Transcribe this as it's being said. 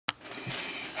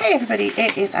Hey everybody,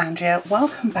 it is Andrea.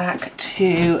 Welcome back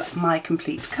to my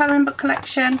complete colouring book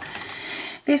collection.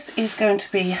 This is going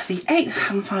to be the 8th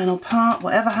and final part,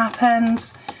 whatever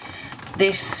happens.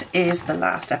 This is the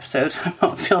last episode. I'm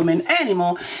not filming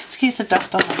anymore. Excuse the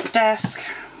dust on my desk.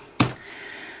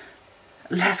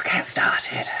 Let's get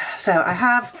started. So I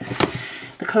have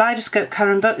the Kaleidoscope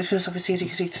colouring book. This was obviously, as you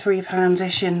can see,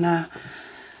 £3-ish in the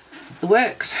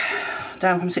works.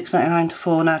 Down from £6.99 to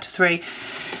 £4, now to £3.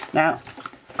 Now,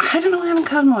 I don't know why I haven't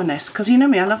coloured more in this, because you know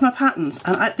me, I love my patterns.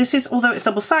 And this is, although it's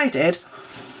double-sided,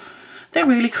 they're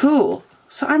really cool.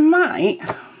 So I might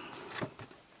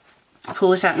pull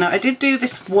this out. Now, I did do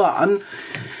this one,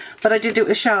 but I did do it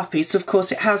with Sharpie, so of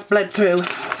course it has bled through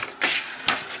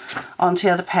onto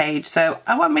the other page. So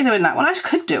I won't be doing that one. I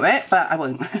could do it, but I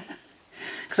won't.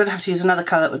 Because I'd have to use another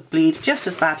colour that would bleed just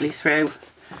as badly through.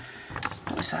 Just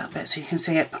pull this out a bit so you can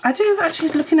see it. But I do actually,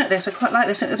 looking at this, I quite like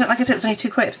this. It isn't, like I said, it's only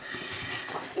 £2.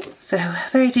 So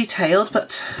very detailed,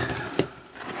 but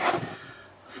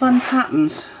fun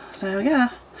patterns. So yeah.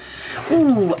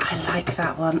 Ooh, I like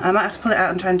that one. I might have to pull it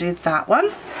out and try and do that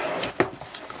one.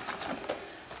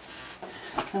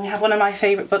 And we have one of my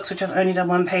favourite books, which I've only done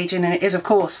one page in, and it is, of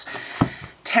course,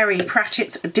 Terry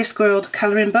Pratchett's Discworld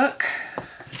colouring book.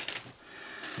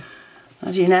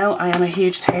 As you know, I am a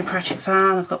huge Terry Pratchett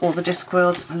fan. I've got all the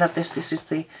Discworlds. I love this. This is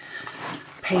the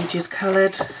pages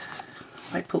coloured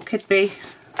by Paul Kidby.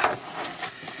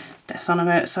 Death on a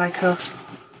Motorcycle.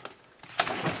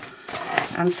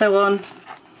 And so on.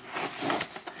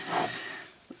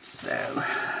 So,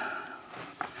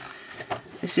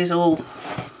 this is all,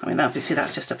 I mean, obviously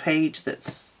that's just a page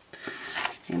that's,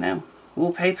 you know,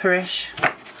 wallpaper-ish.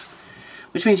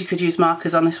 Which means you could use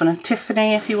markers on this one of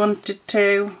Tiffany if you wanted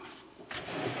to.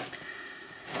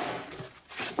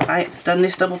 I've done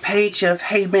this double page of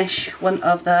Hamish, one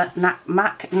of the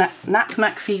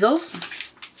Nak-Mak-Feagles.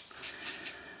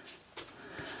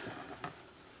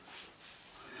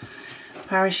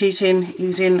 Parachuting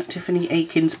using Tiffany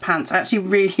Aiken's pants. I actually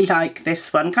really like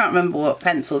this one. Can't remember what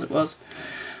pencils it was,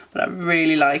 but I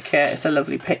really like it. It's a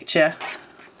lovely picture.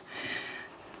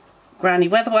 Granny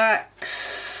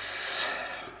Weatherwax.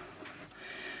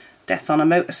 Death on a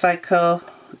Motorcycle.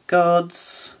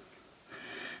 Gods.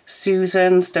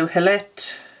 Susan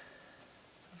Stohillet.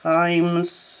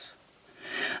 Vimes.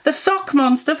 The Sock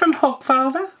Monster from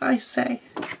Hogfather, I say.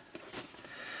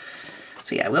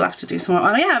 So yeah, we'll have to do some more.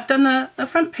 Oh yeah, I've done the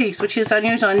front piece, which is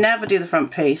unusual. I never do the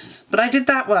front piece, but I did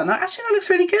that one. Actually, that looks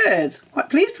really good. Quite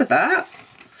pleased with that.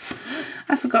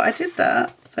 I forgot I did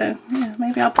that. So yeah,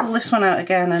 maybe I'll pull this one out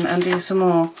again and do some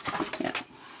more. Yeah.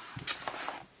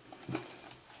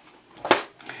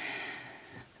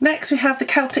 Next we have the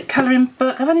Celtic colouring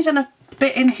book. I've only done a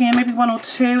bit in here, maybe 1 or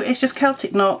 2. It's just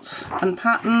Celtic knots and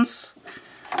patterns.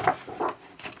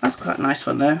 That's quite a nice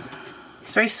one though.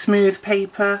 It's very smooth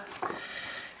paper.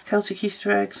 Celtic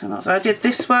Easter eggs and lots. So I did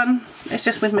this one. It's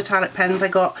just with metallic pens I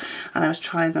got, and I was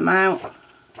trying them out.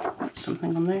 That's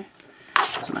something on there.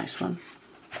 It's a nice one.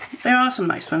 There are some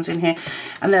nice ones in here.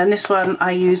 And then this one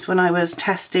I used when I was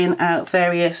testing out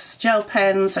various gel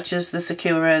pens, such as the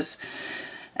Sakuras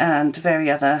and every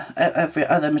other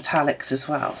metallics as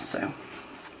well. So,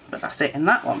 but that's it in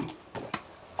that one.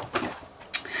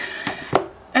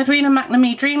 Edwina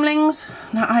McNamee Dreamlings.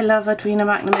 Now I love Edwina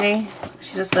McNamee.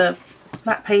 She does the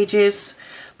black pages,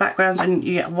 backgrounds, and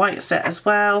you get a white set as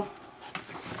well.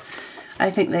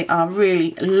 I think they are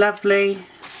really lovely.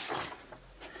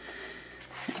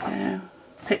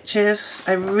 Pictures,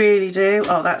 I really do.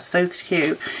 Oh, that's so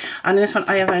cute. And this one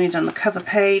I have only done the cover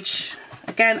page.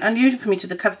 Again, unusual for me to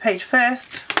do the cover page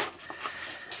first,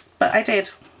 but I did,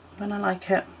 and I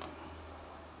like it.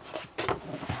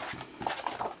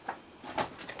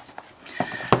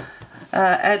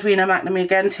 Edwina McNamee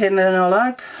again, Tir na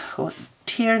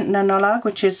Nollag,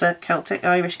 which is a Celtic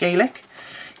Irish Gaelic.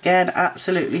 Again,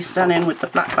 absolutely stunning with the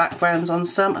black backgrounds on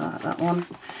some. I like that one.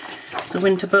 It's a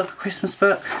winter book, a Christmas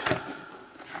book.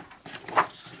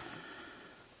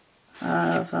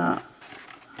 I love that.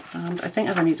 And I think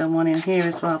I've only done one in here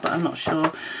as well, but I'm not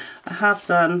sure. I have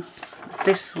done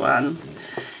this one,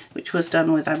 which was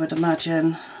done with, I would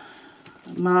imagine,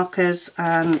 markers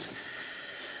and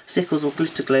stickles or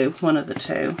glitter glue, one of the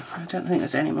two. I don't think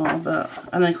there's any more, but,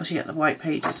 and then of course you get the white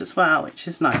pages as well, which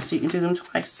is nice, so you can do them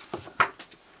twice.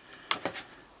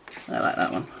 I like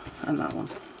that one and that one.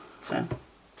 So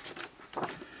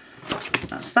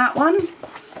that's that one.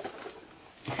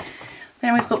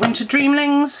 Then we've got Winter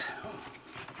Dreamlings.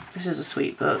 This is a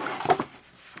sweet book.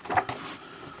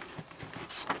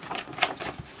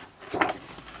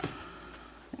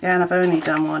 Again, I've only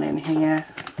done one in here.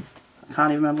 I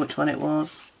can't even remember which one it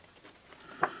was.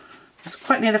 It's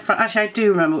quite near the front. Actually, I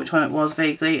do remember which one it was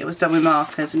vaguely. It was done with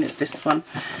markers, and it's this one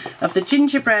of the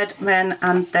Gingerbread Men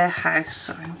and Their House.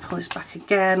 So I'm going to pull this back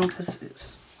again because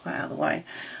it's quite out of the way.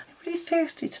 I'm really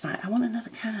thirsty tonight. I want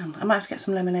another can. I might have to get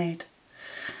some lemonade.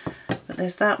 But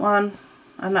there's that one,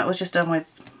 and that was just done with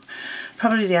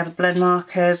probably the Everblend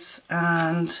markers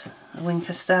and a Wink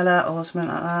Stella or something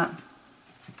like that.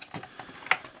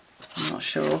 I'm not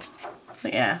sure.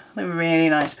 But yeah, they were really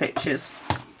nice pictures.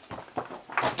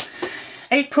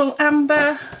 April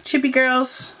Amber, Chibi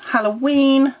Girls,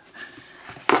 Halloween.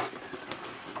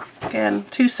 Again,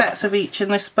 2 sets of each in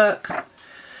this book,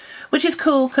 which is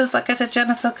cool because, like I said,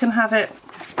 Jennifer can have it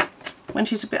when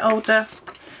she's a bit older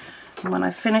and when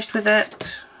I've finished with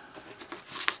it.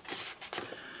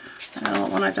 I don't know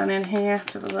what one I've done in here.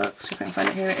 Have a look, see if I can find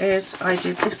it. Here it is. I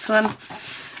did this one.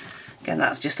 Again,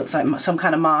 that just looks like some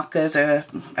kind of markers or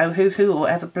Ohuhu or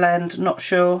Everblend, not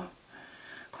sure.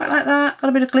 Quite like that. Got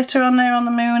a bit of glitter on there on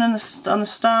the moon and on the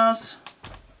stars.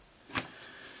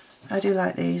 I do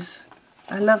like these.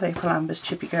 I love April Amber's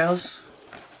Chibi Girls.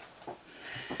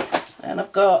 And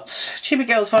I've got Chibi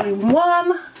Girls Volume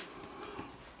 1.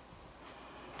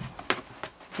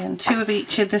 Again, 2 of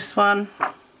each in this one.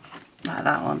 Like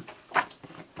that one.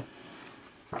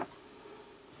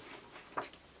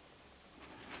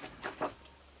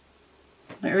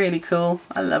 They're really cool.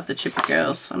 I love the Chibi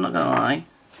Girls, I'm not gonna lie.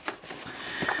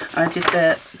 I did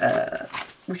the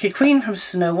Wicked Queen from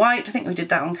Snow White. I think we did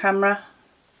that on camera.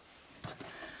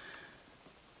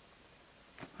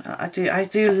 I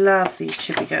do love these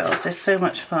Chibi Girls. They're so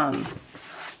much fun.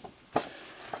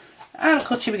 And of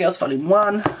course, Chibi Girls Volume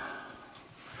 1.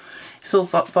 It's all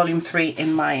Volume 3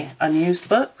 in my unused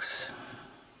books.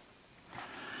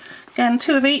 Again,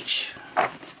 2 of each.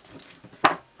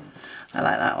 I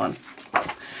like that one.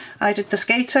 I did the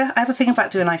skater. I have a thing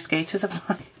about doing ice skaters.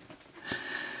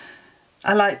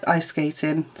 I like ice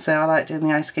skating, so I like doing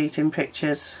the ice skating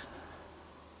pictures.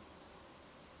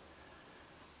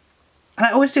 And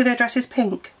I always do their dresses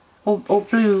pink or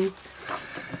blue.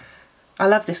 I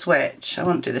love this witch. I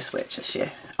want to do this witch this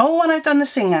year. Oh, and I've done the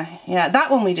singer. Yeah,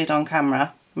 that one we did on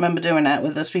camera. Remember doing that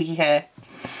with the streaky hair.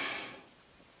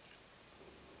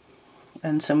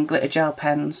 And some glitter gel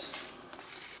pens.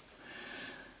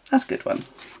 That's a good one.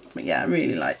 But yeah, I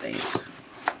really like these.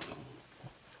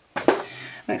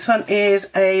 Next one is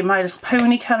a My Little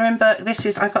Pony colouring book. This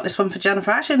is, I got this one for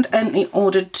Jennifer. I actually only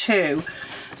ordered 2,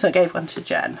 so I gave one to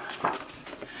Jen.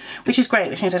 Which is great,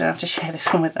 which means I don't have to share this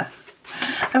one with her.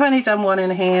 I've only done 1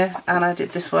 in here, and I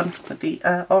did this one with the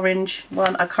orange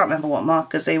one. I can't remember what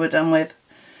markers they were done with.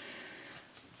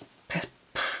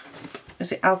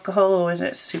 Is it alcohol or is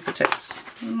it Super Tips?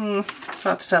 It's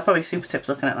hard to tell, probably Super Tips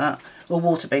looking at that. Or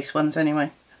water-based ones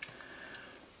anyway.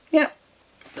 Yep.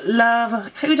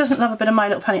 Love, who doesn't love a bit of My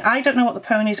Little Pony? I don't know what the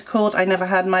ponies are called. I never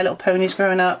had My Little Ponies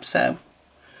growing up, so.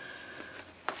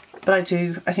 But I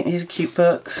do, I think these are cute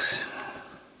books.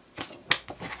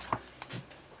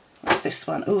 What's this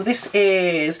one? Oh, this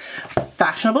is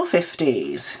Fashionable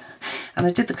 50s. And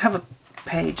I did the cover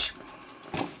page.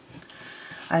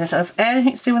 I don't have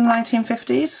anything to do with the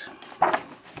 1950s.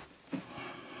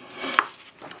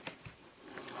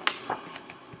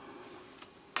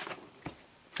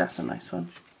 That's a nice one.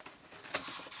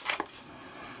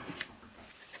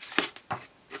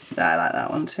 I like that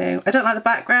one too. I don't like the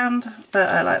background, but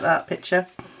I like that picture.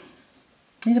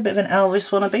 Need a bit of an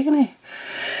Elvis wannabe, isn't he?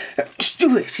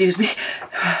 Excuse me.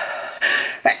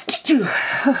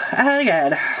 And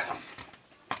again.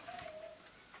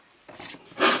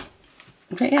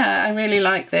 But yeah, I really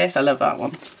like this. I love that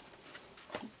one.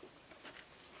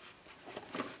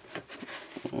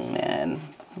 And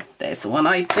there's the one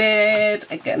I did.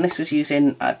 Again, this was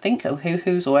using, I think,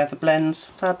 Ohuhu's or Everblends.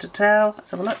 It's hard to tell.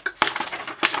 Let's have a look.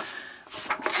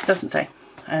 Doesn't say.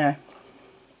 I know.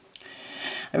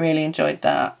 I really enjoyed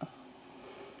that.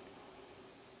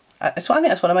 So I think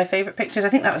that's one of my favourite pictures. I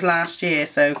think that was last year,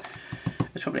 so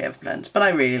it was probably Everblends. But I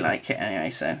really like it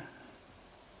anyway, so.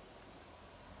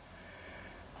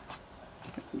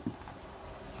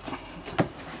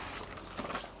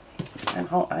 And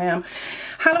hot I am.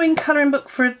 Halloween colouring book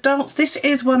for adults. This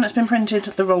is one that's been printed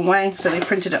the wrong way, so they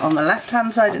printed it on the left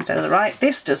hand side instead of the right.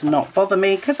 This does not bother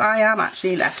me because I am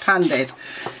actually left handed,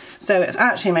 so it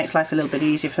actually makes life a little bit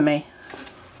easier for me.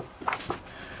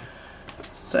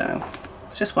 So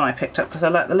it's just one I picked up because I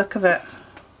like the look of it.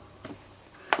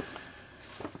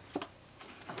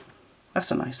 That's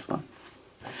a nice one.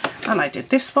 And I did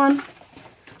this one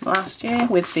last year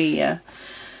with the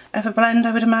Everblend,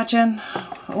 I would imagine,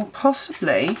 or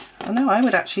possibly, I know I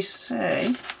would actually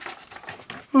say,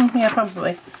 yeah,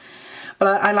 probably,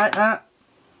 but I like that.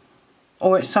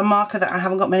 or it's some marker that I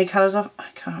haven't got many colours of. I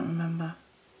can't remember.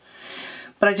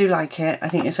 But I do like it. I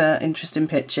think it's an interesting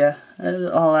picture. A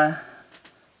little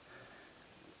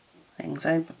things.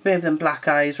 I gave them black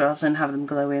eyes rather than have them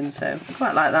glow in, so I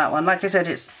quite like that one. Like I said,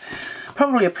 it's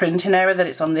probably a printing error that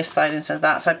it's on this side instead of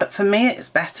that side, but for me it's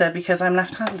better because I'm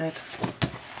left-handed.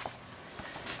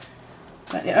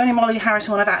 But the only Molly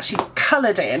Harrison one I've actually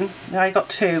coloured in, now I got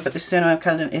two, but this is the only one I've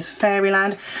coloured in, is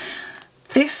Fairyland.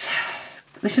 This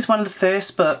is one of the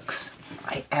first books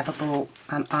I ever bought,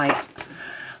 and I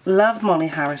love Molly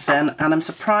Harrison, and I'm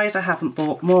surprised I haven't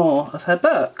bought more of her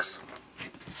books.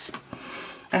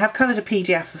 I have coloured a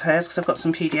PDF of hers because I've got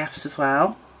some PDFs as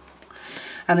well.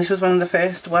 And this was one of the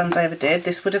first ones I ever did.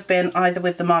 This would have been either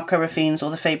with the Marco Ruffines or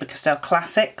the Faber-Castell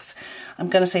Classics. I'm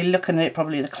going to say, looking at it,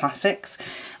 probably the Classics.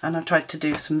 And I've tried to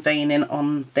do some veining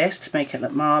on this to make it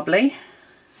look marbly.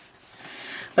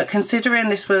 But considering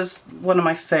this was one of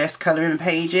my first colouring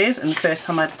pages and the first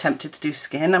time I'd attempted to do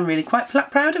skin, I'm really quite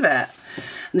proud of it.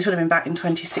 And this would have been back in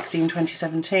 2016,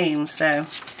 2017, so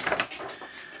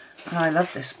I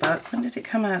love this book. When did it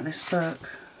come out, this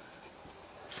book?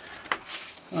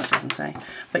 Oh, it doesn't say.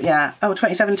 But yeah, oh,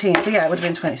 2017. So yeah, it would have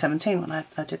been 2017 when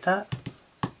I did that.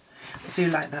 I do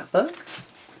like that book.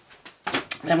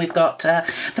 Then we've got The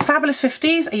Fabulous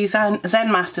 50s, a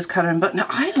Zen Masters colouring book. Now,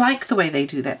 I like the way they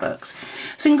do their books.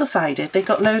 Single-sided. They've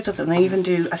got loads of them. They even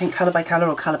do, I think, colour by colour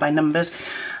or colour by numbers.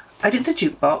 I did the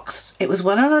jukebox. It was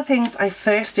one of the things I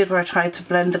first did where I tried to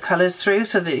blend the colours through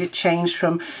so that it changed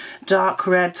from dark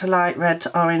red to light red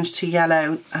to orange to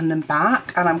yellow and then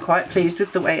back. And I'm quite pleased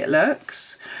with the way it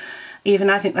looks. Even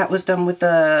I think that was done with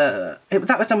that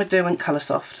was done with Derwent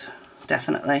Coloursoft.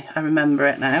 Definitely. I remember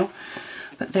it now.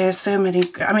 But there's so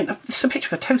many, I mean, it's a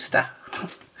picture of a toaster.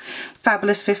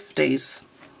 Fabulous 50s.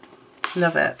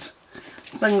 Love it.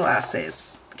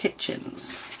 Sunglasses.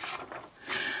 Kitchens.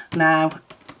 Now,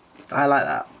 I like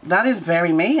that. That is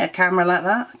very me, a camera like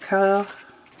that. Car.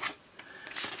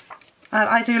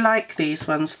 I do like these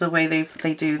ones, the way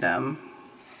they do them.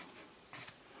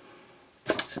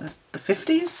 So the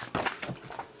 50s.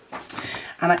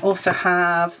 And I also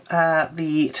have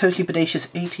the Totally Bodacious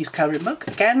 80s colouring book.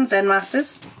 Again, Zen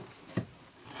Masters.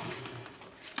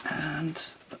 And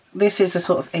this is the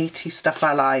sort of 80s stuff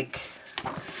I like.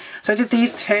 So I did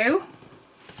these two.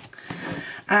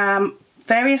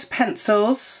 Various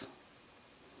pencils.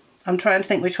 I'm trying to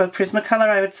think which one. Prismacolor,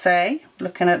 I would say,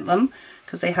 looking at them,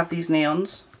 because they have these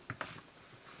neons.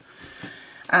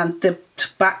 And the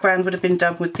background would have been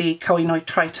done with the Koh-i-Noor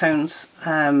Tritones.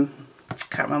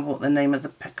 Can't remember what the name of the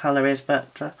colour is,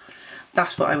 but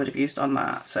that's what I would have used on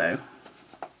that. So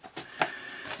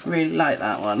really like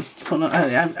that one. So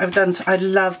I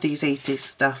love these 80s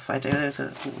stuff. I do. There's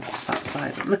that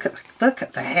side. Look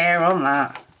at the hair on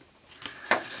that.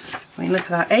 I mean, look at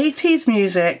that 80s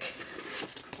music.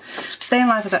 Stay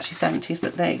Alive was actually 70s,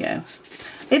 but there you go.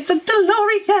 It's a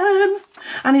DeLorean,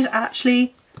 and he's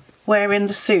actually wearing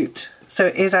the suit. So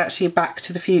it is actually Back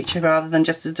to the Future rather than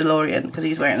just a DeLorean, because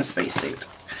he's wearing a spacesuit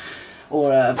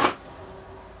or a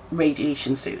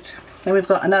radiation suit. Then we've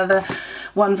got another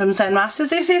one from Zen Masters.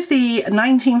 This is the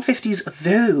 1950s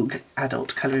Vogue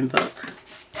adult colouring book.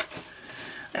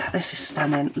 This is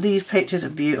stunning. These pictures are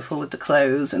beautiful with the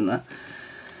clothes and the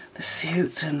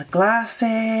suits and the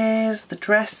glasses, the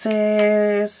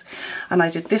dresses. And I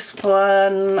did this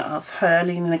one of her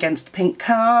leaning against the pink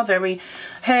car. Very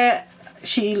hair.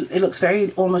 It looks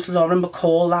very almost Lauren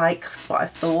Bacall like, what I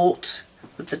thought,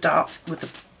 with the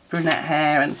brunette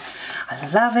hair, and I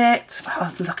love it.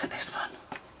 Oh, look at this one.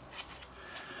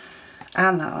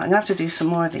 And that one. I'm gonna have to do some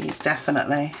more of these,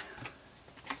 definitely.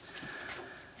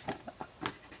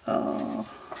 Oh.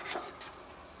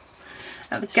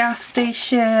 At the gas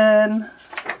station.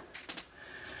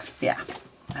 Yeah,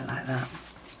 I like that.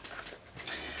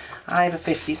 I'm a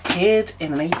 50s kid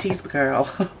in an 80s girl.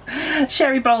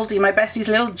 Sherry Baldy, my bestie's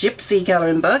little gypsy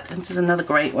colouring book. And this is another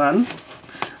great one.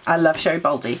 I love Sherry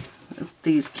Baldy.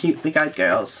 These cute big-eyed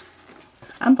girls.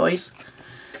 And boys.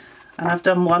 And I've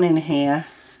done one in here.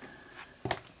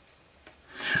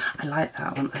 I like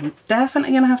that one. I'm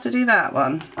definitely going to have to do that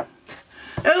one.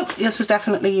 Oh, this was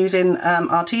definitely using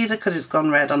Arteza because it's gone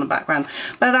red on the background.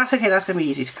 But that's okay, that's going to be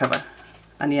easy to cover.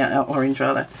 And yeah, orange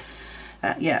rather.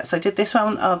 Yeah, so I did this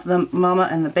one of the mama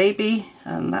and the baby,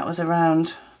 and that was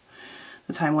around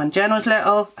the time when Jen was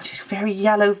little. She's very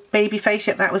yellow baby face,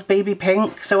 yet that was baby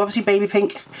pink. So obviously baby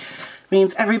pink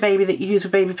means every baby that you use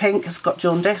with baby pink has got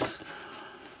jaundice.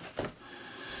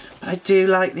 But I do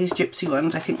like these gypsy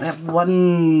ones. I think they're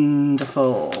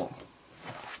wonderful.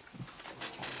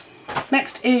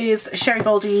 Next is Sherry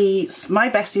Baldy's My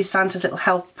Bestie Santa's Little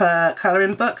Helper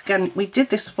colouring book. Again, we did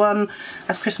this one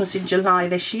as Christmas in July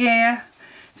this year.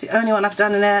 It's the only one I've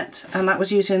done in it, and that was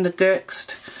using the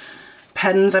Gurkst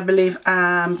pens, I believe,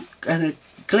 and a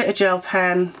glitter gel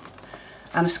pen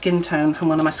and a skin tone from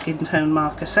one of my skin tone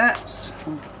marker sets.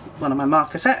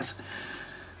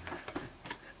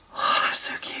 Oh, that's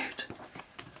so cute.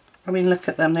 I mean, look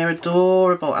at them, they're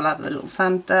adorable. I like the little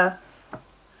Santa.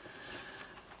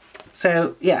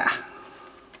 So yeah,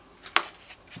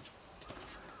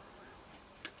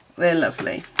 they're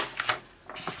lovely.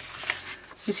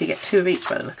 So you get 2 of each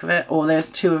by the look of it, or there's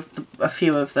a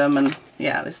few of them, and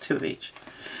yeah, there's 2 of each,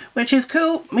 which is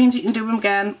cool. Means you can do them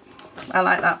again. I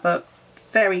like that book.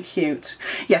 Very cute.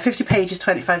 Yeah, 50 pages,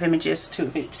 25 images, 2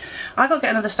 of each. I've got to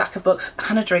get another stack of books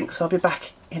and a drink, so I'll be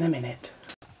back in a minute.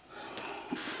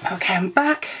 Okay, I'm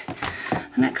back.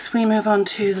 Next we move on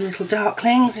to The Little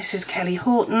Darklings. This is Kelly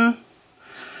Horton.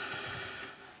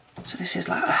 So this is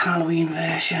like a Halloween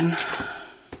version.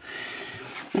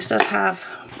 This does have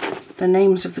the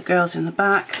names of the girls in the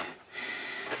back,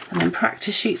 and then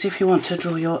practice sheets if you want to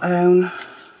draw your own.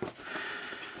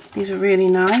 These are really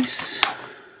nice.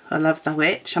 I love The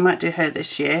Witch. I might do her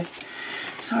this year.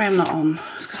 Sorry I'm not on.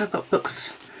 It's because I've got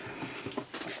books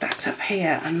stacked up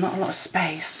here and not a lot of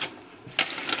space.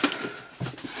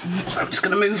 So I'm just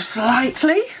going to move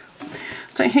slightly.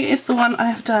 So here is the one I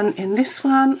have done in this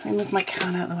one. Let me move my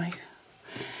can out of the way.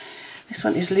 This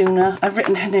one is Luna. I've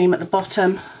written her name at the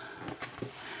bottom.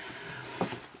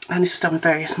 And this was done with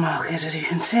various markers, as you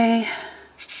can see.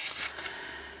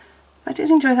 I did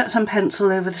enjoy that some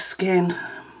pencil over the skin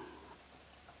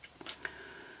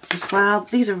as well.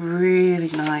 These are really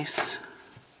nice.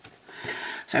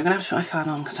 So I'm going to have to put my fan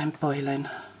on because I'm boiling.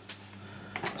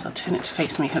 So I'll turn it to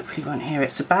face me. Hopefully you won't hear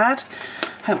it so bad.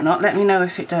 Hope not. Let me know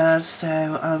if it does, so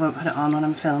I won't put it on when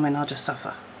I'm filming. I'll just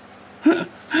suffer.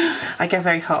 I get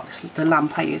very hot. The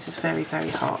lamp I use is very,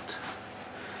 very hot.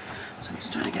 So I'm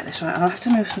just trying to get this right. I'll have to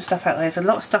move some stuff out there. There's a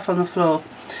lot of stuff on the floor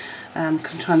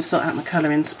because I'm trying to sort out my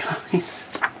colouring supplies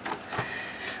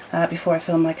before I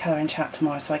film my colouring chat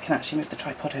tomorrow, so I can actually move the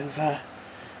tripod over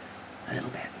a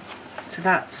little bit. So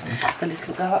that's The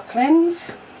Little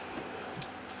Darklings.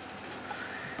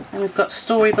 And we've got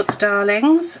Storybook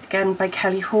Darlings, again by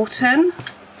Kelly Horton.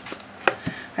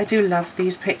 I do love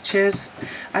these pictures.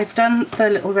 I've done the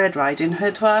Little Red Riding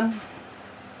Hood one.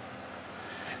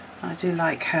 I do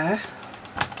like her.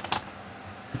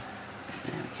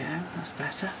 There we go, that's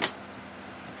better.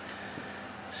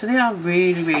 So they are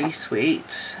really, really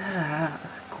sweet. Ah,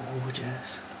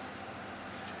 gorgeous.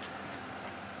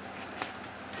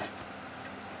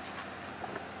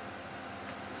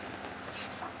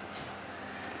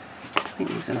 I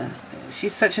think these are,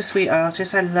 she's such a sweet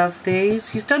artist. I love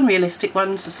these. She's done realistic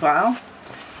ones as well.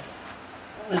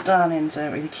 The Darlings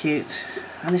are really cute.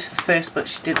 And this is the first book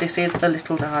she did. This is The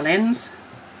Little Darlings.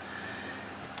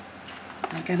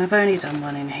 Again, I've only done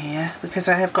one in here because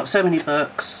I have got so many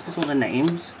books. There's all the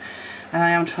names. And I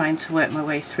am trying to work my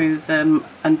way through them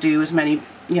and do as many,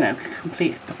 you know,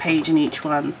 complete a page in each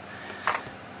one.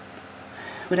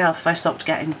 Would help if I stopped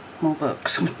getting more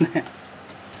books, wouldn't it?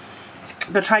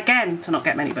 I'm going to try again to not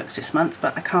get many books this month,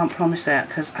 but I can't promise it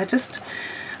because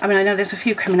I mean, I know there's a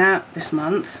few coming out this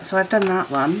month, so I've done that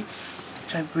one,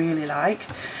 which I really like.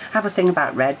 I have a thing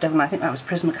about red, don't I? I think that was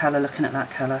Prismacolor looking at that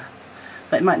colour.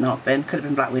 But it might not have been. Could have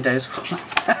been Black Widows.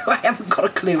 I haven't got a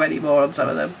clue anymore on some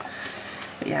of them.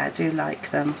 But yeah, I do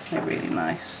like them. They're really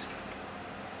nice.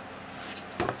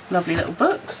 Lovely little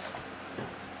books.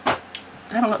 I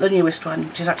haven't got the newest one,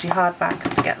 which is actually hardback. I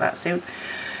have to get that soon.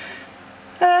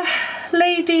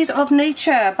 Ladies of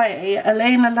Nature by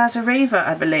Elena Lazareva,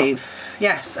 I believe.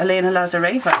 Yes, Elena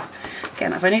Lazareva.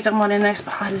 Again, I've only done one in this,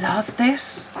 but I love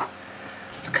this.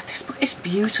 Look at this book. It's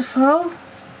beautiful.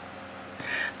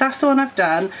 That's the one I've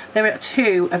done. There are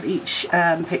 2 of each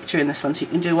picture in this one, so you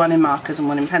can do one in markers and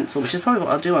one in pencil, which is probably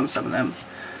what I'll do on some of them.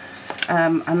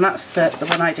 And that's the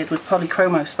one I did with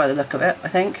Polychromos by the look of it, I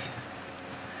think.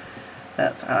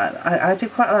 But I do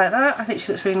quite like that. I think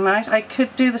she looks really nice. I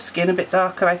could do the skin a bit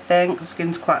darker, I think. The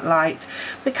skin's quite light.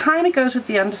 But it kind of goes with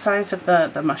the undersides of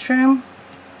the mushroom.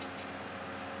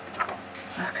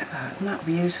 Look at that, isn't that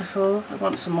beautiful? I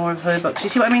want some more of her books. You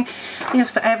see what I mean?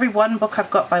 Because for every one book I've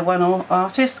got by one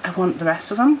artist, I want the rest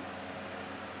of them.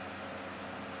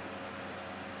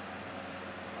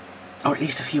 Or at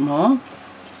least a few more.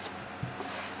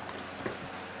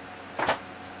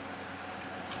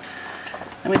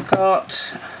 And we've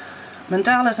got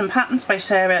Mandalas and Patterns by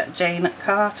Sarah Jane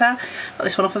Carter. Got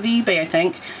this one off of eBay, I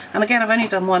think. And again, I've only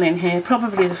done one in here,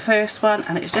 probably the first one,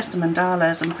 and it's just the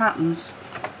Mandalas and Patterns.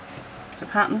 It's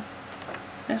a pattern.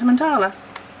 There's a mandala.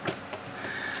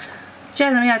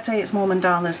 Generally I'd say it's more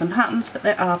mandalas than patterns, but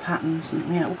there are patterns, and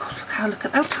you know, look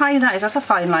at how tiny that is. That's a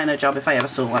fine liner job if I ever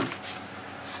saw one.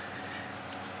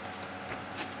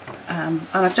 And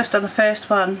I've just done the first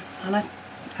one, and I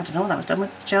don't know, that was done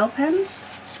with gel pens.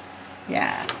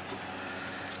 Yeah,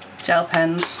 gel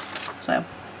pens. So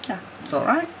yeah, it's all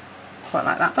right. Quite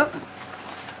like that book.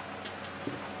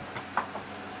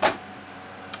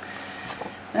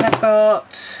 Then I've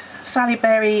got Sally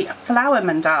Berry flower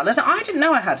mandalas. Now, I didn't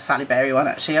know I had a Sally Berry one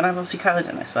actually, and I've obviously coloured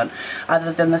in this one,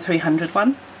 other than the 300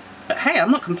 one. But hey,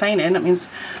 I'm not complaining. That means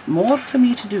more for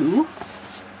me to do.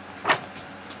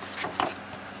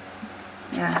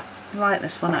 Yeah, I like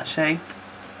this one actually.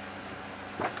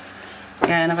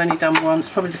 Yeah, and I've only done one. It's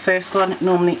probably the first one. It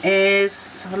normally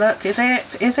is. Have a look. Is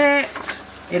it? Is it?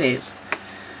 It is.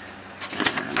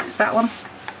 And it's that one.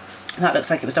 And that looks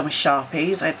like it was done with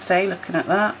Sharpies, I'd say, looking at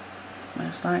that.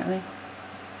 Most likely.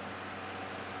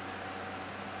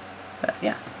 But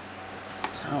yeah.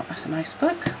 So that's a nice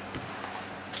book.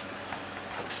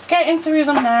 Getting through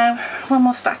them now. One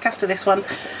more stack after this one.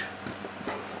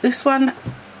 This one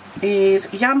is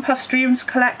Jan Puff's Dreams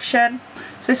collection.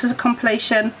 So this is a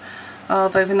compilation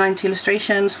of over 90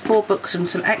 illustrations, 4 books and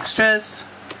some extras.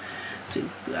 So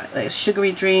there's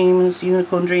Sugary Dreams,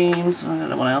 Unicorn Dreams, I don't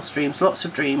know what else dreams, lots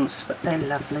of dreams, but they're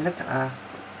lovely, look at that.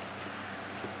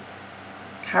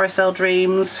 Carousel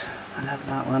Dreams, I love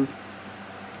that one.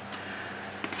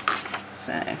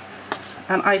 So,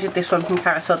 and I did this one from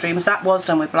Carousel Dreams. That was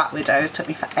done with Black Widows, took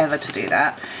me forever to do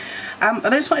that.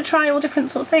 But I just want to try all different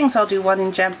sort of things. I'll do one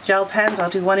in gel pens, I'll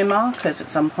do one in markers at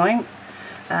some point.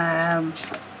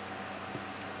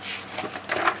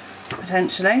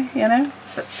 Potentially, you know.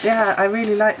 But yeah, I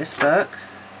really like this book.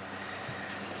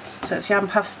 So it's Jan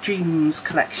Puff's Dreams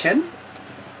collection.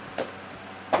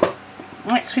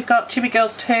 Next we've got Chibi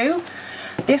Girls 2.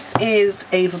 This is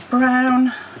Ava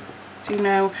Brown. Do you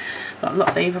know? Got a lot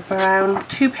of Ava Brown.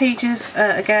 2 pages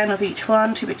again of each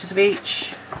one, 2 pictures of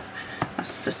each.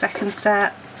 That's the second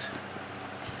set.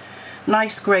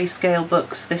 Nice grayscale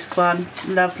books, this one.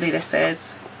 Lovely this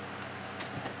is.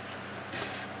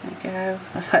 There you go.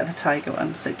 I like the tiger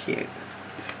one, so cute.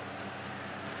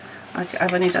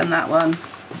 I've only done that one.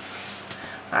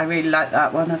 I really like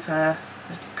that one of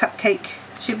Cupcake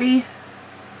Chibi.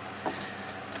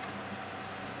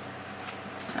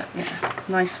 Yeah,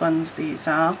 nice ones these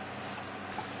are.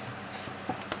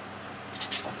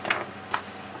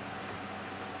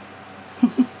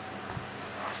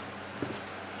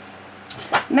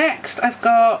 Next I've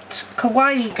got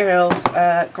Kawaii Girls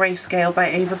Grayscale by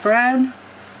Ava Brown.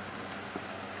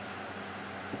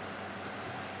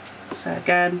 So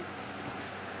again,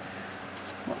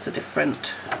 lots of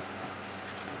different.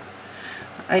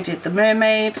 I did the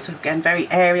mermaid, so again very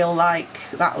Ariel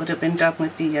like. That would have been done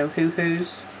with the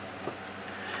Hoo-Hoos.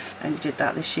 I only did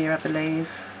that this year, I believe.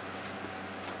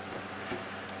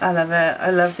 I love it. I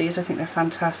love these. I think they're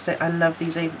fantastic. I love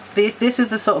these. This is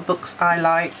the sort of books I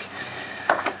like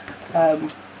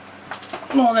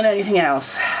more than anything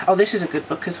else. Oh, this is a good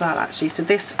book as well actually. So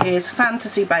this is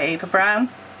Fantasy by Ava Brown.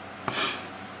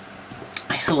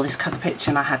 I saw this cover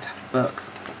picture and I had to have a book.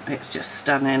 It's just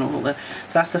stunning. So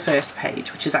that's the first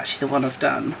page, which is actually the one I've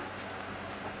done.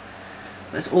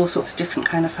 There's all sorts of different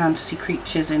kind of fantasy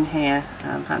creatures in here.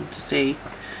 Fantasy.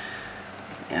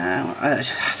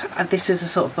 This is the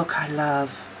sort of book I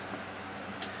love.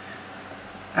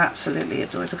 Absolutely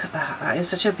adore it. Look at that. That is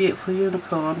such a beautiful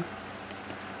unicorn.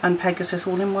 And Pegasus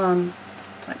all in one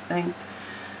type thing.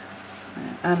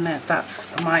 And that's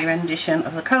my rendition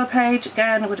of the colour page.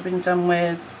 Again, it would have been done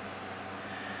with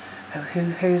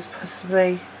Hoo-Hoos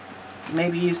possibly.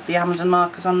 Maybe used the Amazon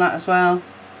markers on that as well.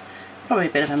 Probably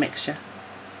a bit of a mixture.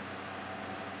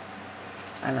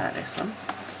 I like this one.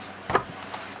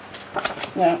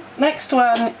 Now, next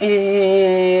one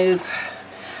is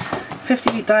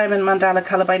 50 Diamond Mandala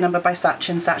Colour by Number by Satch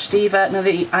and Satch Diva. Now,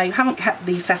 I haven't kept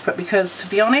these separate because, to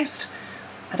be honest,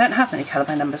 I don't have many colour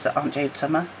by numbers that aren't Jade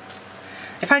Summer.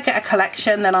 If I get a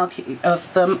collection, then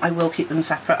of them, I will keep them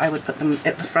separate. I would put them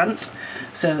at the front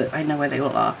so that I know where they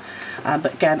all are.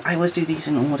 But again, I always do these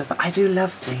in order. But I do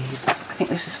love these. I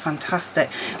think this is fantastic.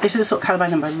 This is the sort of colour by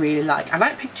number I really like. I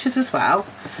like pictures as well,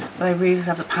 but I really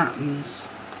love the patterns.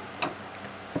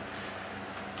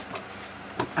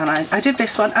 And I did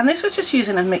this one, and this was just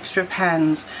using a mixture of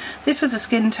pens. This was a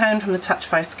skin tone from the Touch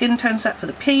 5 skin tone set for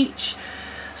the peach.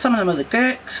 Some of them are the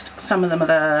Gurkst, some of them are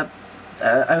the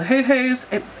Hoo-Hoos.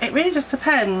 It really just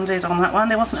depended on that one.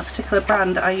 There wasn't a particular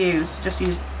brand that I used, just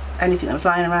used anything that was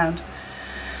lying around.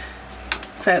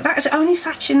 So that is the only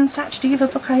Sach Diva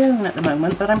book I own at the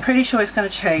moment, but I'm pretty sure it's going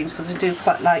to change because I do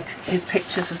quite like his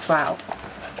pictures as well.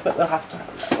 But we'll have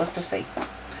to see.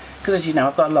 Because as you know,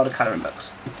 I've got a lot of colouring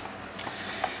books.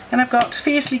 And I've got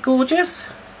Fiercely Gorgeous.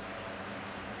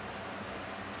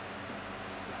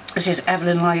 This is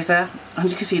Evelyn Liza, and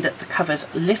you can see that the cover's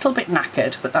a little bit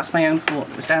knackered, but that's my own fault.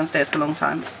 It was downstairs for a long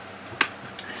time.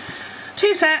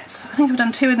 2 sets. I think I've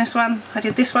done 2 in this one. I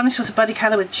did this one. This was a buddy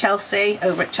colour with Chelsea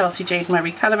over at Chelsea Jade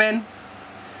Murray Colouring.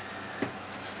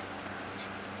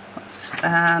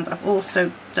 And I've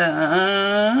also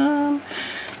done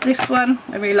this one.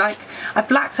 I really like. I've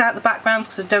blacked out the backgrounds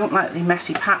because I don't like the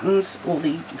messy patterns or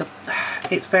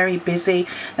it's very busy.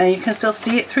 Now you can still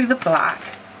see it through the black,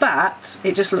 but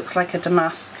it just looks like a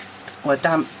damask or a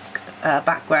damp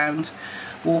background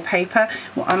wallpaper.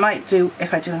 What I might do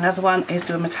if I do another one is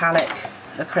do a metallic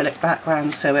acrylic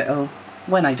background, so it'll,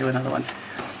 when I do another one,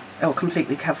 it'll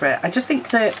completely cover it. I just think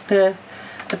that the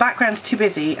background's too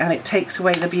busy and it takes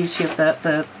away the beauty of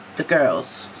the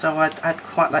girls, so I'd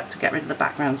quite like to get rid of the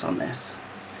backgrounds on this.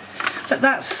 But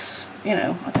that's, you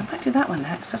know, I might do that one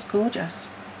next. That's gorgeous.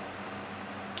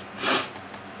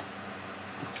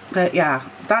 But yeah,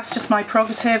 that's just my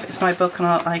prerogative. It's my book and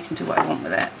I can do what I want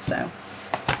with it. So,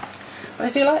 but I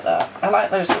do like that. I like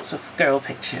those sorts of girl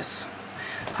pictures.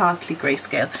 Partly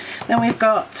grayscale. Then we've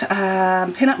got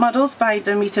Pin-Up Models by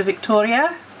Domita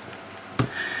Victoria.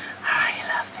 I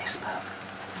love this book.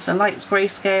 It's a light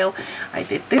grayscale. I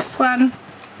did this one.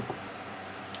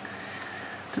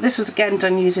 So this was again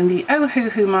done using the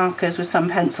Ohuhu markers with some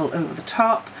pencil over the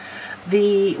top.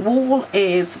 The wall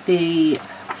is the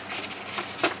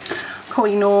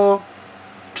Koh-i-Noor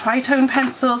tritone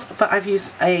pencils, but I've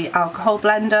used a alcohol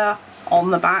blender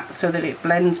on the back so that it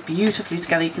blends beautifully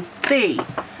together. You can see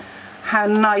how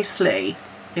nicely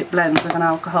it blends with an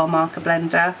alcohol marker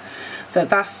blender. So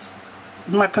that's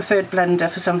my preferred blender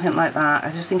for something like that.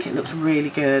 I just think it looks really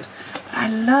good. But I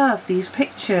love these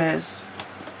pictures.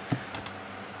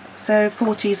 So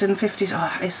 40s and 50s,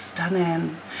 oh, it's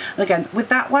stunning. And again, with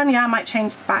that one, yeah, I might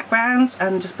change the background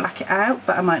and just black it out,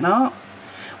 but I might not.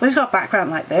 When it's got a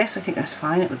background like this, I think that's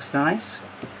fine, it looks nice.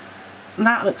 And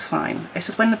that looks fine. It's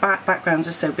just when the backgrounds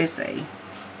are so busy,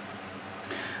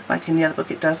 like in the other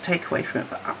book, it does take away from it.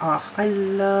 But oh, I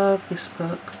love this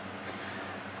book.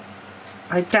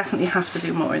 I definitely have to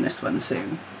do more in this one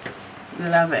soon.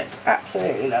 Love it,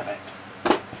 absolutely love it.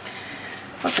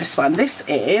 What's this one? This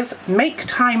is Make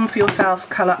Time for Yourself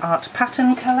Colour Art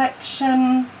Pattern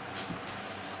Collection.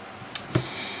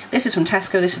 This is from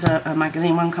Tesco. This is a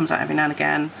magazine one, comes out every now and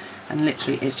again, and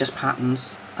literally it's just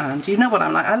patterns. And you know what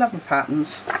I'm like, I love my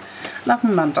patterns. Love my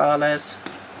mandalas.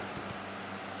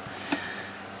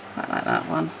 I like that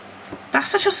one. That's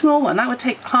such a small one, that would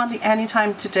take hardly any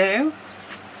time to do.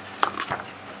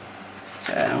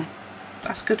 So,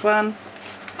 that's a good one.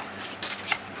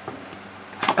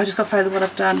 I just got to find what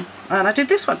I've done. And I did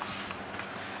this one.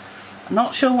 I'm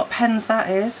not sure what pens that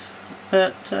is,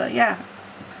 but yeah.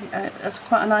 That's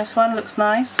quite a nice one, looks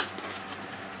nice.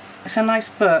 It's a nice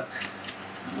book.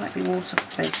 It might be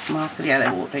water-based markers. Yeah,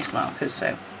 they're water-based markers,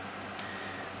 so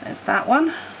there's that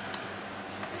one.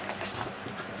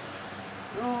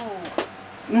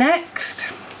 Next,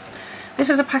 this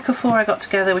is a pack of 4 I got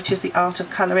together, which is The Art of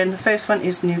Colouring. The first one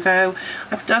is Nouveau.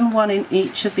 I've done one in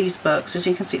each of these books. As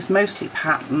you can see, it's mostly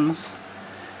patterns.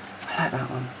 I like that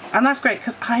one. And that's great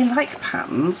because I like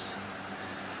patterns.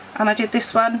 And I did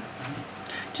this one.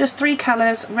 Just 3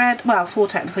 colours, red, well 4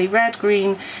 technically, red,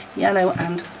 green, yellow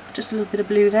and just a little bit of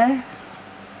blue there.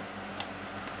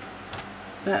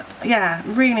 But yeah,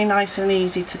 really nice and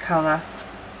easy to colour.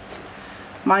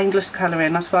 Mindless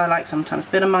colouring, that's what I like sometimes,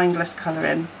 bit of mindless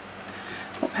colouring.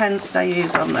 What pens did I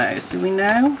use on those, do we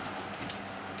know?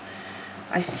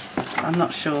 I'm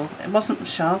not sure. It wasn't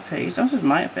Sharpies, it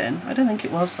might have been. I don't think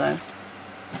it was though.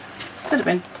 Could have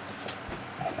been.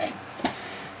 Anyway.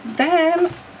 Then,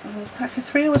 was it pack of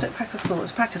 3 or was it pack of 4? It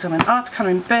was a pack of something. Art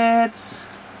Colouring Birds.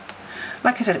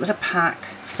 Like I said, it was a pack,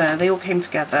 so they all came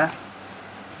together.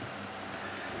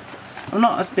 I'm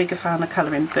not as big a fan of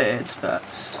colouring birds,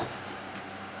 but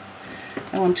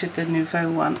I wanted the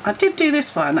Nouveau one. I did do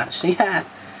this one actually, yeah.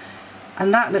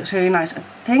 And that looks really nice. I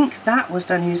think that was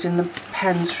done using the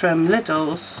pens from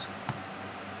Lidl's.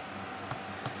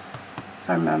 If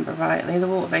I remember rightly, the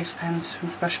water-based pens,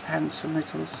 brush pens from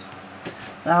Lidl's.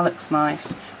 That looks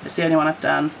nice. It's the only one I've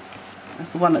done. It's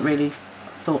the one that really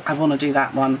thought I want to do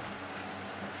that one.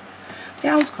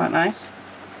 Yeah, that was quite nice.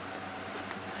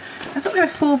 I thought there were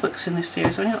 4 books in this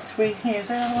series. I've only got 3 here. Is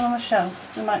there another one on the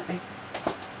shelf? There might be.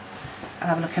 I'll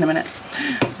have a look in a minute.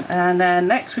 And then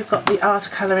next we've got The Art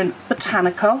of Colouring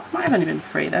Botanical. Might have only been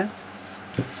 3 though.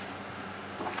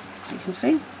 You can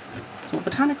see it's all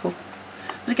botanical.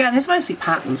 But again, it's mostly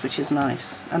patterns, which is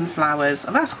nice, and flowers.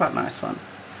 Oh, that's quite a nice one.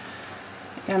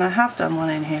 Again, I have done one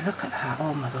in here. Look at that.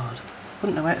 Oh my god.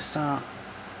 Wouldn't know where to start.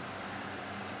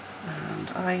 And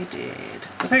I did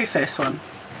the very first one.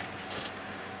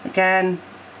 Again,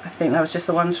 I think that was just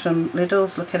the ones from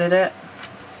Lidl's, looking at it.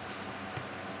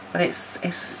 But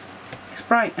it's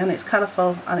bright and it's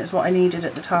colourful and it's what I needed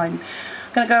at the time.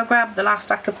 I'm going to go grab the last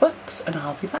stack of books and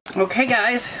I'll be back. Okay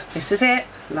guys, this is it.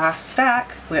 Last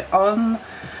stack. We're on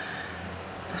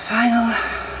the final.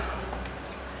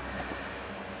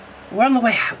 We're on the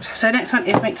way out. So next one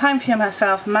is Make Time for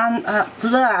Yourself,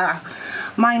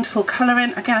 Mindful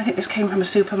Colouring. Again, I think this came from a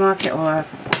supermarket or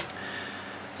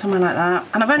somewhere like that.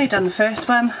 And I've only done the first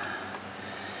one,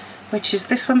 which is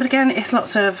this one. But again, it's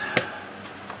lots of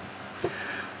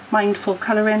mindful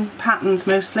colouring patterns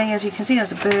mostly. As you can see,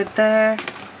 there's a bird there.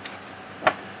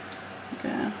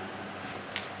 Okay.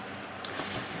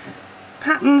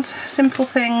 Patterns, simple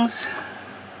things.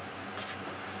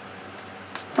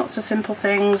 Lots of simple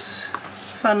things,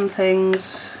 fun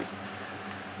things.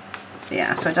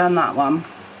 Yeah, so I've done that one.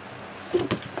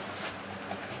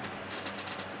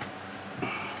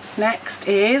 Next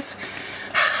is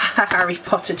Harry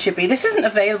Potter Chibi. This isn't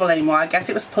available anymore. I guess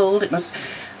it was pulled.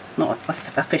 It's not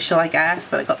official, I guess,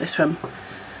 but I got this from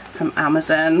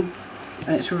Amazon,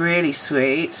 and it's really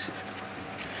sweet.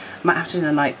 Might have to do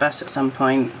the night bus at some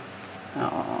point.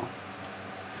 Oh,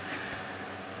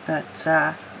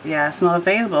 but yeah, it's not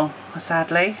available,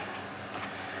 sadly.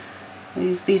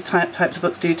 These types of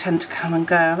books do tend to come and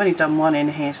go. I've only done one in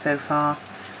here so far,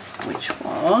 which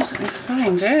was, let me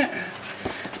find it,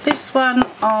 this one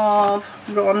of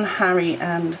Ron, Harry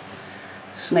and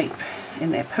Snape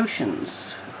in their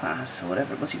potions class, or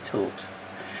whatever it was he taught.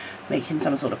 Making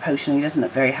some sort of potion. He doesn't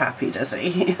look very happy, does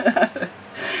he? That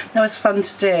was fun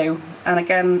to do. And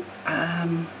again,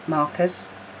 markers,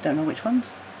 don't know which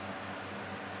ones,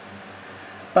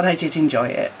 but I did enjoy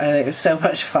it. It was so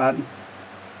much fun.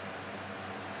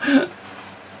 I'm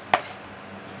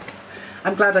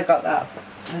glad I got that,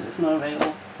 because it's not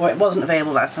available, or it wasn't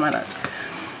available last time I looked.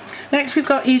 Next we've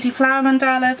got Easy Flower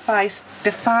Mandalas by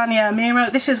Stefania Miro.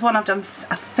 This is one I've done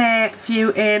a fair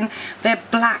few in. Their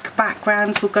black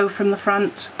backgrounds will go from the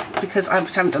front, because I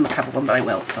haven't done the cover one, but I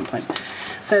will at some point.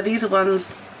 So these are ones,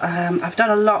 I've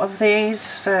done a lot of these,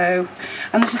 so,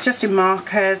 and this is just in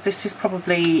markers. This is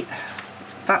probably,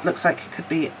 that looks like it could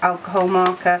be alcohol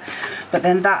marker, but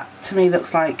then that to me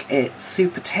looks like it's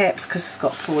Super Tips because it's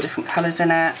got 4 different colours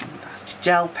in it. That's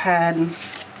gel pen.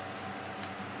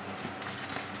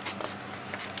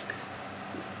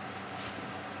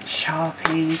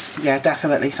 Sharpies, yeah,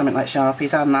 definitely something like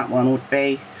Sharpies, and that one would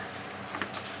be.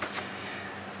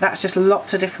 That's just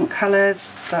lots of different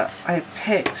colours that I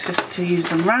picked just to use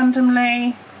them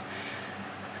randomly.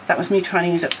 That was me trying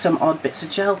to use up some odd bits of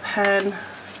gel pen.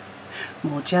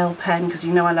 More gel pen, because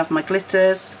you know I love my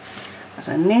glitters. There's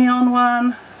a neon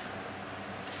one.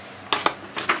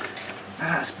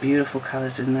 That's beautiful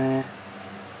colours in there.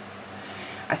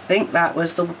 I think that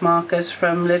was the markers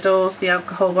from Lidl's, the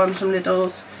alcohol ones from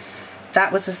Lidl's.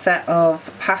 That was a set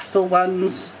of pastel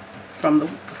ones from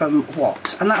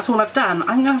What, and that's all I've done.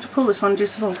 I'm going to have to pull this one and do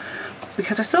some more,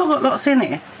 because I still got lots in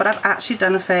here, but I've actually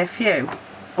done a fair few.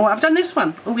 Oh, I've done this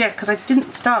one. Oh yeah, because I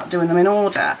didn't start doing them in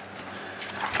order.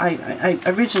 I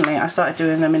originally started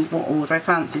doing them in what order I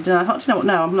fancied, and I thought, you know what,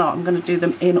 no I'm not, I'm going to do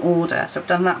them in order. So I've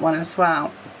done that one as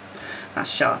well.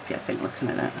 That's Sharpie, I think, looking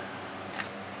at it.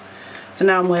 So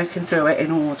now I'm working through it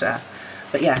in order.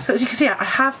 But yeah, so as you can see, I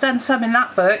have done some in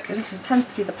that book, because this tends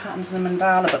to be the patterns in the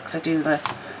mandala books I do the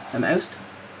most.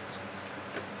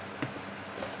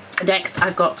 Next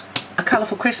I've got A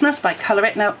Colourful Christmas by Colour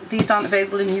It. Now these aren't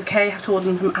available in the UK, I have to order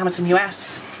them from Amazon US.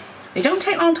 They don't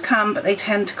take long to come, but they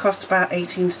tend to cost about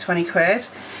 18 to 20 quid.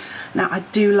 Now I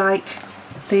do like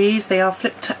these. They are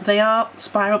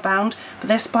spiral bound, but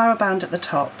they're spiral bound at the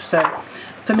top. So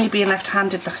for me being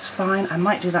left-handed, that's fine. I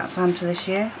might do that Santa this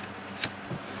year.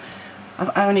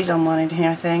 I've only done one in here,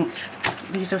 I think.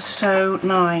 These are so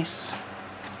nice.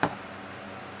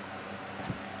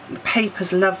 The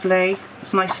paper's lovely.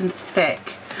 It's nice and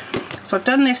thick. So I've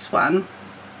done this one,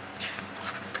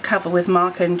 the cover with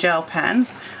marker and gel pen.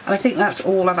 And I think that's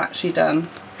all I've actually done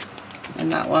in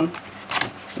that one.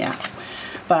 Yeah.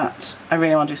 But I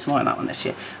really want to do some more in that one this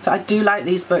year. So I do like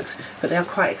these books, but they are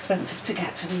quite expensive to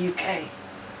get to the UK.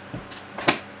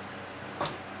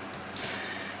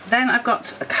 Then I've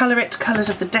got Colour It, Colours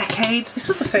of the Decades. This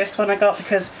was the first one I got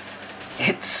because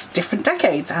it's different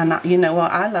decades, and you know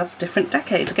what, I love different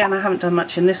decades. Again, I haven't done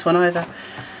much in this one either,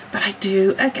 but I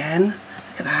do again.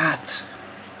 Look at that.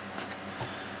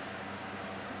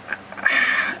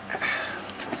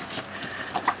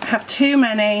 too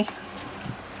many.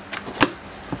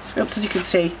 Oops, as you can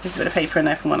see, there's a bit of paper in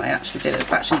there from when I actually did it.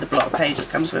 It's actually the block page that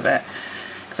comes with it,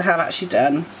 because I have actually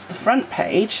done the front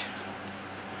page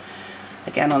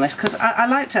again on this, because I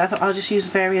liked it. I thought I'll just use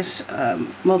various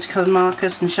multicoloured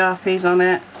markers and Sharpies on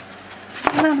it.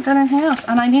 I haven't done anything else,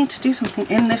 and I need to do something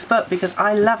in this book because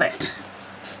I love it.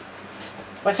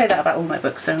 Well, I say that about all my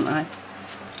books, don't I?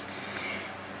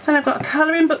 Then I've got a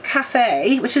Colouring Book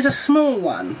Cafe, which is a small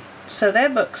one. So their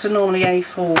books are normally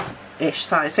A4-ish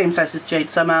size, same size as Jade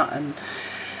Summer and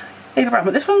Ava Brown,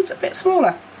 but this one's a bit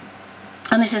smaller.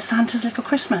 And this is Santa's Little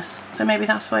Christmas, so maybe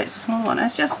that's why it's a small one.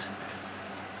 It's just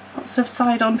lots of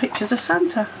side-on pictures of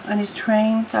Santa and his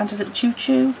train, Santa's little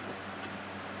choo-choo.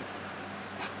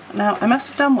 Now, I must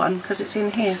have done one because it's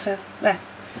in here, so there.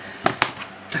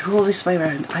 Go all this way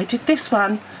around. I did this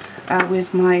one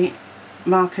with my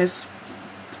markers,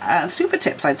 super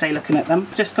tips I'd say, looking at them,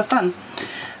 just for fun.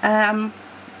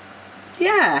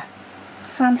 Yeah,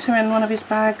 Santa in one of his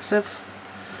bags of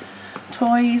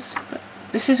toys. But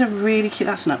this is a really cute,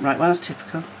 that's an upright one, that's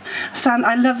typical.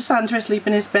 I love Santa asleep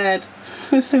in his bed.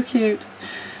 It's so cute.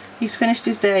 He's finished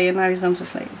his day and now he's gone to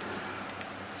sleep.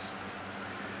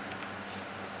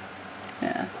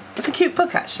 Yeah, it's a cute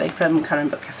book actually from Colouring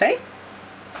Book Cafe.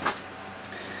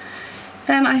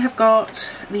 Then I have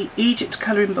got the Egypt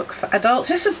Colouring Book for Adults.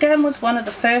 This again was one of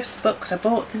the first books I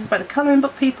bought. This is by the Colouring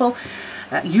Book people,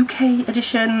 UK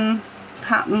edition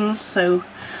patterns. So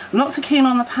I'm not so keen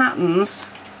on the patterns,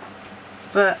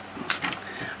 but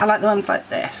I like the ones like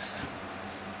this.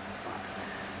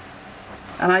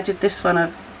 And I did this one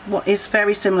of what is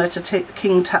very similar to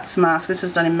King Tut's Mask. This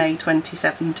was done in May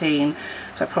 2017,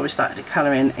 so I probably started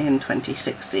colouring in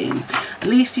 2016. At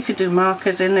least you could do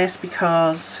markers in this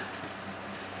because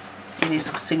it is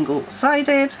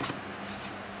single-sided.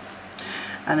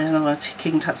 And there's another one,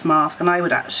 King Tut's Mask, and I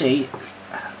would actually,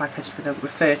 like I said,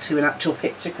 refer to an actual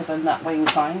picture because I'm that way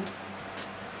inclined.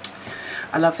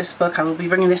 I love this book. I will be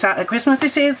bringing this out at Christmas.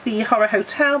 This is The Horror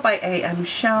Hotel by A.M.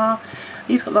 Shah.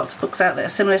 He's got lots of books out that are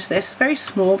similar to this. Very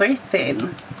small, very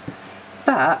thin.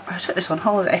 But I took this on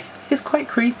holiday. It's quite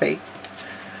creepy.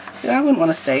 I wouldn't want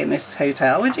to stay in this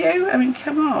hotel, would you? I mean,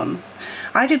 come on.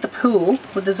 I did the pool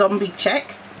with the zombie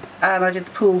check, and I did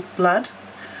the pool blood.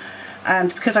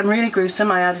 And because I'm really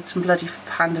gruesome, I added some bloody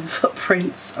hand and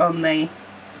footprints on the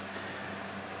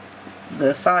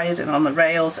side and on the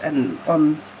rails and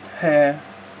on her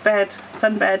bed,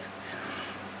 sunbed.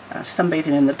 She's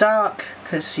sunbathing in the dark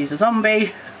because she's a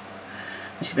zombie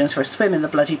and she's been for a swim in the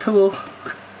bloody pool.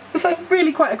 I'm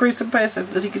really quite a gruesome person,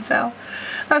 as you can tell.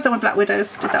 That was done with Black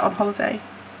Widows, did that on holiday.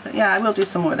 But yeah, I will do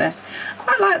some more of this. I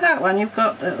quite like that one. You've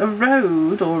got a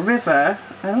road or river,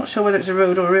 I'm not sure whether it's a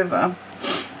road or a river,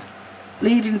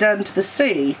 leading down to the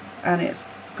sea, and it's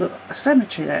got a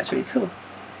cemetery there. It's really cool.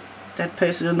 Dead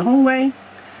person in the hallway,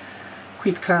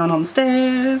 creepy clown on the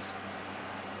stairs.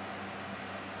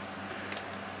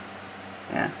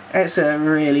 Yeah, it's a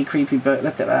really creepy book.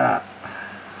 Look at that.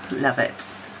 Love it.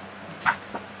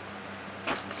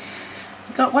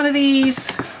 Got one of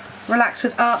these Relax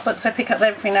with Art books I pick up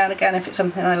every now and again if it's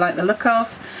something I like the look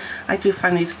of. I do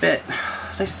find these a bit,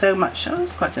 there's so much, oh,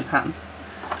 it's quite a good pattern.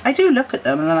 I do look at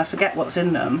them and then I forget what's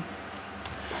in them.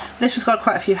 This one's got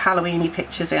quite a few Halloween-y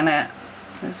pictures in it.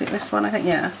 Is it this one? I think,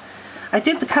 yeah. I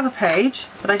did the cover page,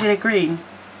 but I did a green.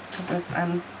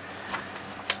 And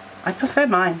I prefer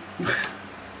mine.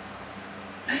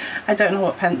 I don't know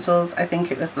what pencils, I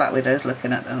think it was Black Widows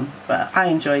looking at them, but I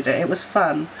enjoyed it. It was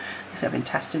fun. So I've been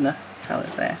testing the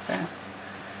colours there. So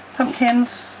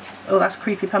pumpkins. Oh, that's a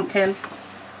creepy pumpkin.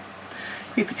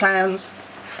 Creepy clowns.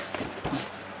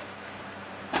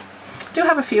 Do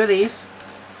have a few of these.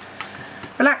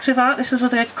 Relax with Art. This was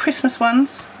one of the Christmas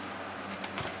ones.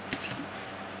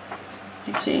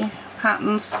 You see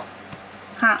patterns,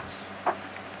 hats,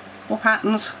 more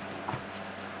patterns.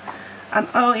 And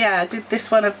oh yeah, I did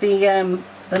this one of the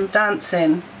them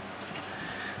dancing.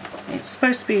 It's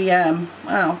supposed to be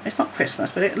well, it's not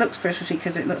Christmas, but it looks Christmassy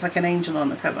because it looks like an angel on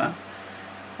the cover.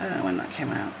 I don't know when that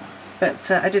came out, but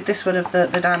I did this one of the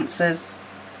dancers.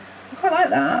 I quite like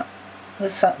that. The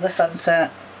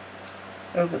sunset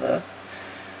over the,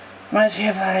 reminds me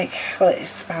of like, well, it's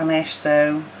Spanish,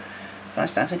 so it's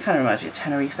nice dancing. Kind of reminds me of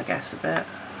Tenerife, I guess, a bit.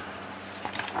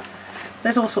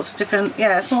 There's all sorts of different,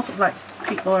 yeah, it's more sort of like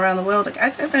people around the world. I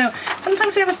don't know,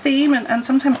 sometimes they have a theme and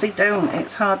sometimes they don't.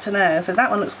 It's hard to know. So that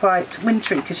one looks quite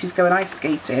wintry because she's going ice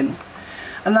skating,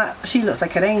 and that she looks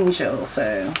like an angel.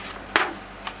 So,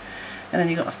 and then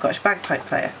you've got a Scottish bagpipe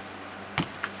player.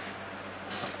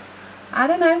 I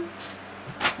don't know.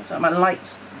 So my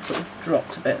lights sort of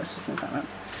dropped a bit. Let's just move that around.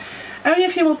 Only a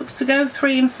few more books to go,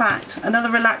 3 in fact. Another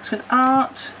Relax with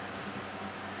Art.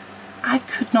 I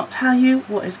could not tell you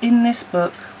what is in this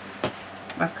book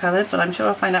I've coloured, but I'm sure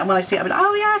I'll find out when I see it. I'll be like,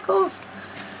 oh yeah, of course.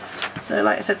 So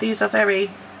like I said, these are very,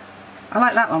 I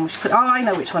like that one. Oh, I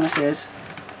know which one this is.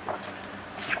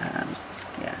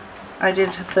 Yeah, I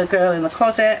did The Girl in the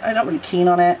Closet. I'm not really keen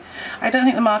on it. I don't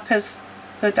think the markers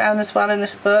go down as well in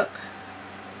this book.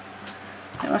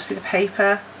 It must be the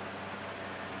paper.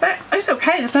 But it's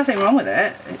okay, there's nothing wrong with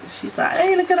it. She's like,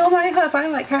 hey, look at all my love, I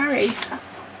like Harry.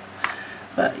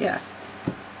 But yeah,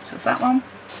 so it's that one.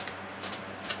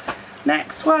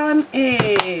 Next one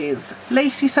is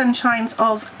Lacy Sunshine's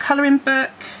Oz colouring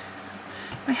book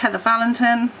by Heather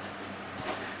Valentin.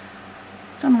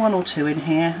 Done 1 or 2 in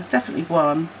here. There's definitely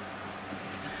 1.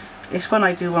 It's one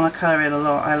I do want to colour in a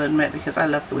lot, I'll admit, because I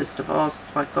love The Wizard of Oz.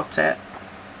 I got it.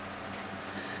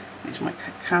 Make sure my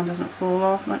can doesn't fall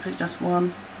off. Might be just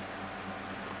 1.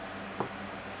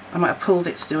 I might have pulled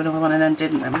it to do another one and then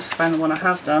didn't. Let me just find the one I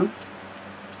have done.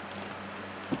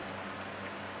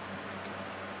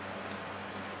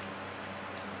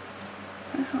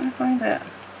 Where can I find it?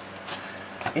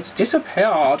 It's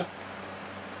disappeared.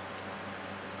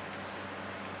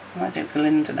 I might do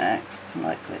Glinda next. I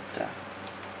like glitter.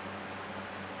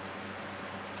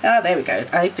 Ah, there we go.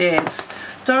 I did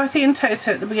Dorothy and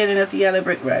Toto at the beginning of the Yellow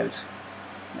Brick Road.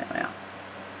 There we are.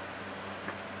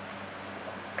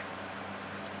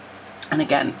 And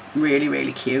again, really,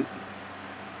 really cute.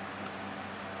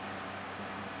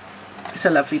 It's a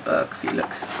lovely book. If you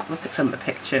look at some of the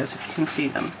pictures, if you can see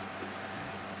them.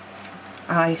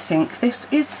 I think this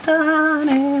is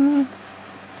stunning.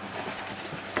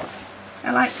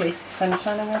 I like Lacy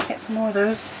Sunshine. I'm going to get some more of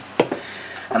those.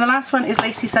 And the last one is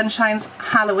Lacy Sunshine's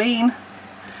Halloween.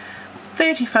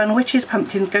 30 fun witches,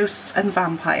 pumpkins, ghosts and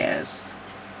vampires.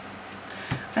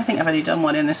 I think I've only done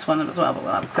 1 in this one as well, but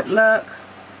we'll have a quick look.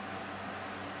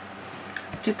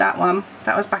 Did that one.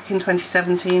 That was back in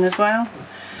 2017 as well.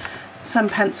 Some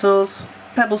pencils,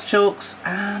 pebbles, chalks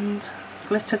and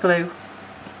glitter glue.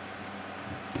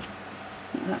 I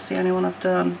think that's the only one I've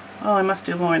done. Oh, I must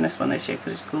do more in this one this year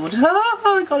because it's gorgeous.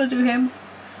 Oh, I've got to do him.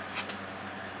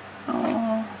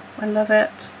 Oh, I love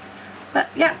it. But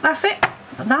yeah, that's it.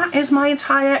 That is my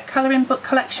entire colouring book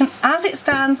collection as it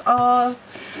stands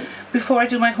before I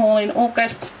do my haul in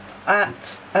August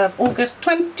of August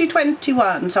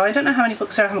 2021. So I don't know how many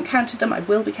books there are. I haven't counted them. I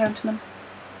will be counting them.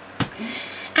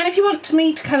 And if you want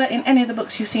me to colour in any of the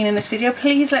books you've seen in this video,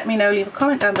 please let me know. Leave a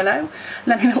comment down below.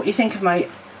 Let me know what you think of my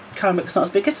colouring book. It's not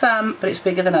as big as some, but it's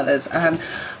bigger than others. And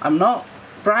I'm not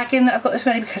bragging that I've got this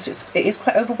many because it is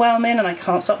quite overwhelming and I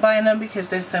can't stop buying them because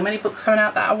there's so many books coming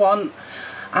out that I want.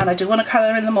 And I do want to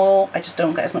colour in them all. I just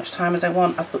don't get as much time as I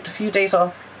want. I've booked a few days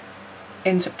off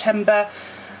in September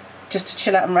just to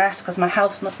chill out and rest because my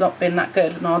health has not been that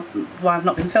good. I've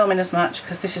not been filming as much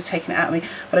because this is taking it out of me.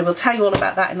 But I will tell you all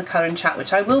about that in the colouring chat,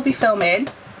 which I will be filming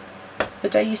the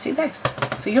day you see this.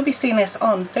 So you'll be seeing this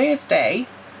on Thursday,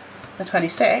 the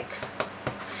 26th.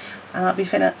 And I'll be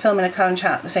filming a colouring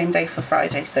chat the same day for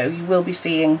Friday. So you will be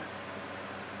seeing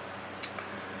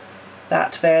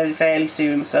that very, very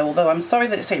soon. So although I'm sorry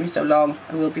that it's taken me so long,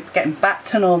 I will be getting back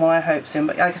to normal, I hope, soon.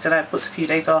 But like I said, I've booked a few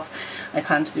days off. I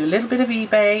plan to do a little bit of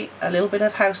eBay, a little bit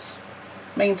of house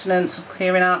maintenance,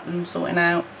 clearing up and sorting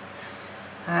out,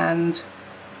 and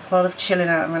a lot of chilling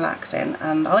out and relaxing.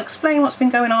 And I'll explain what's been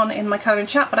going on in my colouring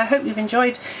chat, but I hope you've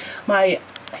enjoyed my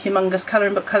humongous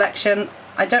colouring book collection.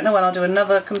 I don't know when I'll do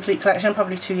another complete collection,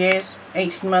 probably 2 years,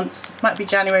 18 months, might be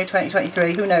January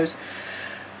 2023, who knows.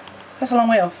 That's a long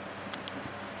way off.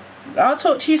 I'll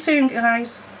talk to you soon,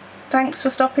 guys. Thanks for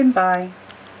stopping by.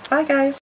 Bye, guys.